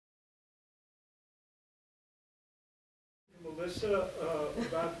Melissa,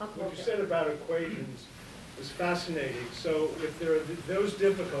 about what you said about equations was fascinating. So if there are those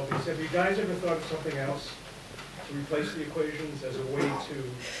difficulties, have you guys ever thought of something else to replace the equations as a way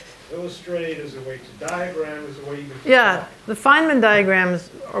to illustrate, as a way to diagram, as a way even to talk? The Feynman diagrams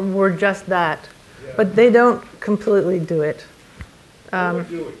were just that, but they don't completely do it. What would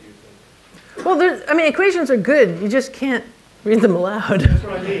do it, you think? Well, I mean, equations are good. You just can't read them aloud. That's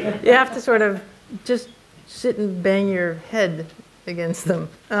what I mean. You have to sort of just sit and bang your head against them.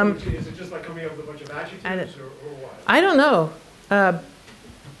 So is it just like coming up with a bunch of adjectives, or what? I don't know. I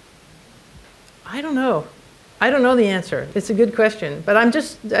don't know. I don't know the answer. It's a good question, but I've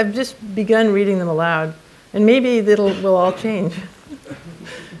just begun reading them aloud, and maybe will all change.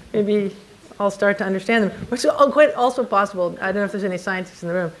 Maybe I'll start to understand them. Which is quite also possible. I don't know if there's any scientists in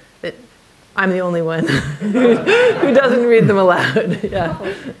the room, that I'm the only one who doesn't read them aloud. Yeah.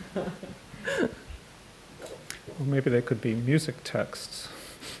 Well, maybe they could be music texts.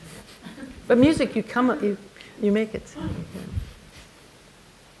 But music, you make it.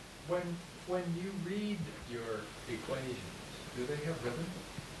 When you read your equations, do they have rhythm?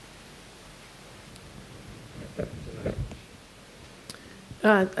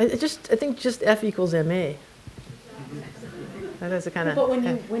 I think just F equals MA. That is a kind of. But when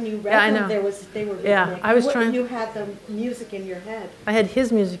you read them, they were. Yeah, I was trying. You had the music in your head. I had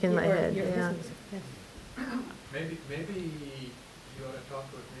his music in my head. Yeah. Maybe you ought to talk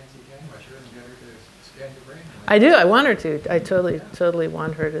with Nancy Kangwasher and get her to scan your brain. I do. I want her to. I totally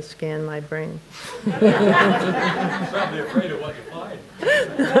want her to scan my brain. Probably afraid of what you find.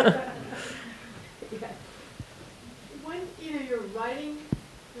 When you're writing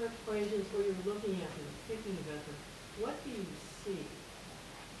your equations or you're looking at them, thinking about them, what do you see?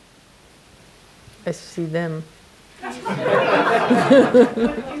 I see them.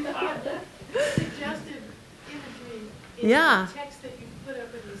 Suggested imagery in Yeah. the text that you put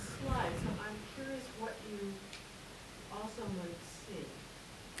up in the slides. So I'm curious what you also might see.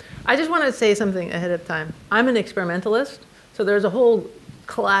 I just want to say something ahead of time. I'm an experimentalist, so there's a whole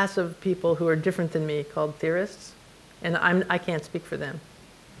class of people who are different than me called theorists, and I can't speak for them.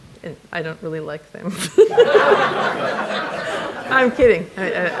 And I don't really like them. I'm kidding.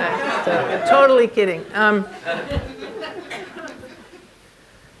 Totally kidding.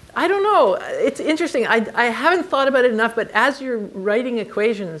 I don't know. It's interesting. I haven't thought about it enough, but as you're writing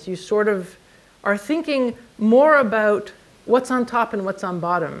equations, you sort of are thinking more about what's on top and what's on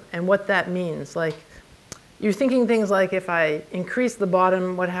bottom and what that means. Like, you're thinking things like, if I increase the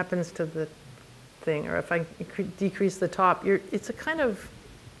bottom, what happens to the thing? Or if I decrease the top, it's a kind of,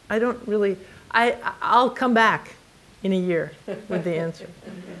 I don't really, I'll come back in a year with the answer.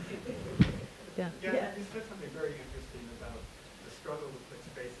 Yeah. Yeah, you said something very interesting about the struggle to put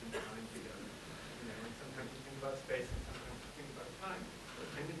space and time together. And sometimes you think about space and sometimes you think about time.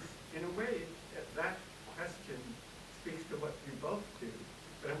 And it's, in a way, that question speaks to what you both do.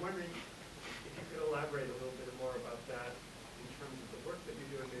 But I'm wondering if you could elaborate a little bit more about that in terms of the work that you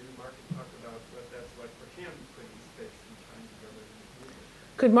do, and maybe Mark can talk about what that's like for him, putting space and time together.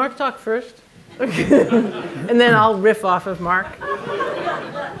 Could Mark talk first? And then I'll riff off of Mark.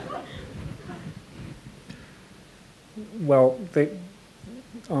 Well,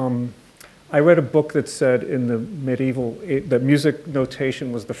 I read a book that said in the medieval, that music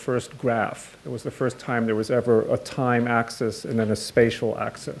notation was the first graph. It was the first time there was ever a time axis and then a spatial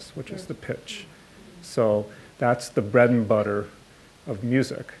axis, which is the pitch. So that's the bread and butter of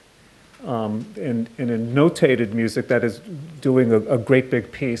music. And in notated music, that is doing a great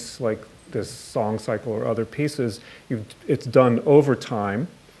big piece like this song cycle or other pieces, it's done over time.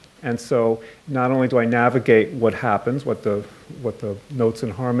 And so not only do I navigate what happens, what the notes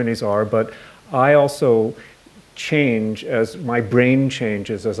and harmonies are, but I also change as my brain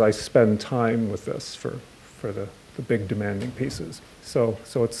changes as I spend time with this for the big demanding pieces. So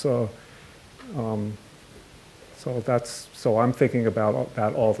I'm thinking about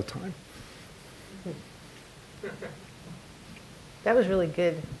that all the time. That was really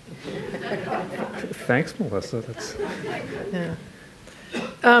good. Thanks, Melissa. Yeah.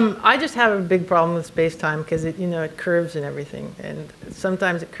 I just have a big problem with space-time because it curves and everything, and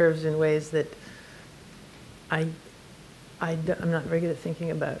sometimes it curves in ways that I'm not very good at thinking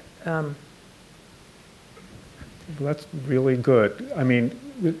about. Well, that's really good. I mean,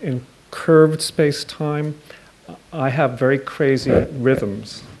 in curved space-time, I have very crazy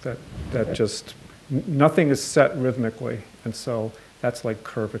rhythms that just, nothing is set rhythmically, and so that's like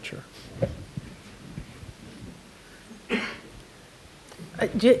curvature.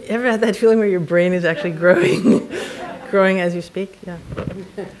 Do you ever had that feeling where your brain is actually growing as you speak? Yeah.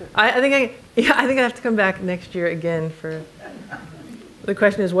 I think I have to come back next year again for The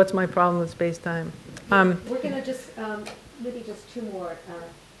question is, what's my problem with space-time? We're going to just, maybe just two more.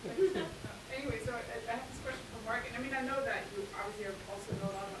 Anyway, so I have this question for Mark, and I mean, I know that you obviously also know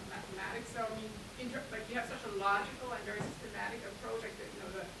a lot about mathematics, so I mean, like you have such a logical and very systematic approach, like the,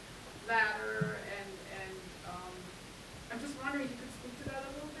 the ladder, and I'm just wondering if you could speak to that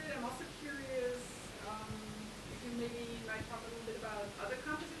a little bit. I'm also curious if you maybe might talk a little bit about other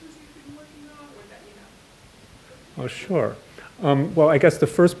compositions you've been working on, or that you know. Oh, sure. Well, I guess the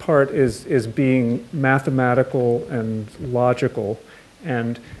first part is being mathematical and logical,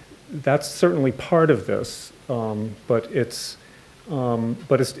 and that's certainly part of this. But it's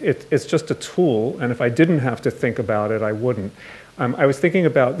just a tool, and if I didn't have to think about it, I wouldn't. I was thinking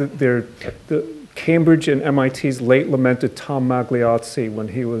about the Cambridge and MIT's late lamented Tom Magliozzi, when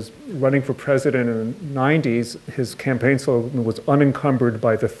he was running for president in the 90s, his campaign slogan was unencumbered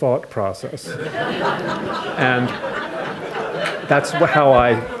by the thought process. And that's how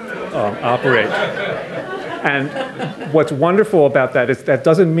I operate. And what's wonderful about that is that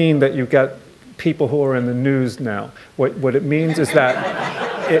doesn't mean that you get people who are in the news now. What it means is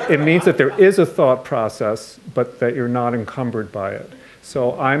that it means that there is a thought process, but that you're not encumbered by it.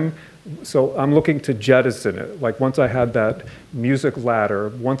 So I'm looking to jettison it. Like once I had that music ladder,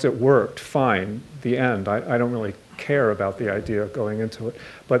 once it worked, fine, the end. I don't really care about the idea going into it.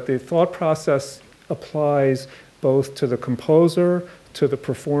 But the thought process applies both to the composer, to the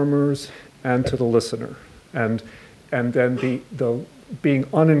performers, and to the listener. And then the being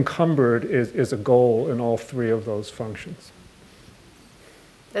unencumbered is a goal in all three of those functions.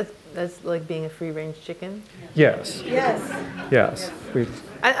 That's like being a free-range chicken? Yes. Yes. Yes.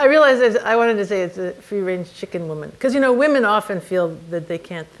 I realized I wanted to say it's a free-range chicken woman. Because, women often feel that they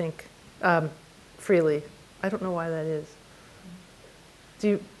can't think freely. I don't know why that is.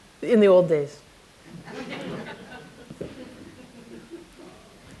 In the old days.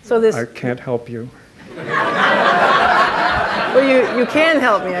 So this. I can't help you. Well, you can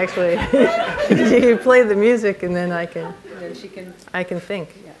help me, actually. You play the music, and then I can. And then she can. I can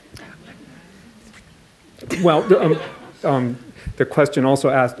think. Yeah. Well, the question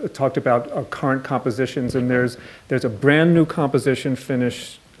also talked about current compositions, and there's a brand new composition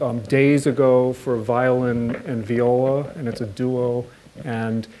finished days ago for violin and viola, and it's a duo,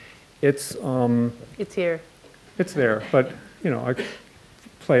 and it's here. It's there, but I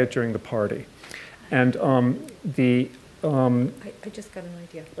play it during the party, and I just got an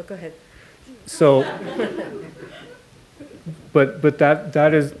idea. Look, go ahead. So. But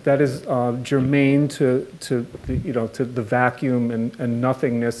that is germane to the vacuum and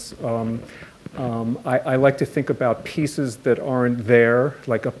nothingness. I like to think about pieces that aren't there,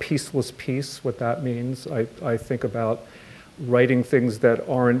 like a pieceless piece. What that means, I think about writing things that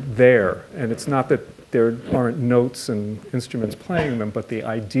aren't there, and it's not that there aren't notes and instruments playing them, but the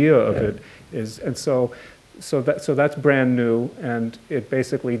idea of it is, and so that's brand new, and it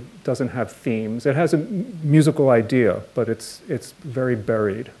basically doesn't have themes. It has a musical idea, but it's very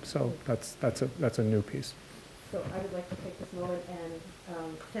buried. So that's a new piece. So I would like to take this moment and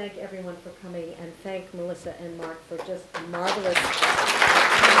thank everyone for coming, and thank Melissa and Mark for just marvelous.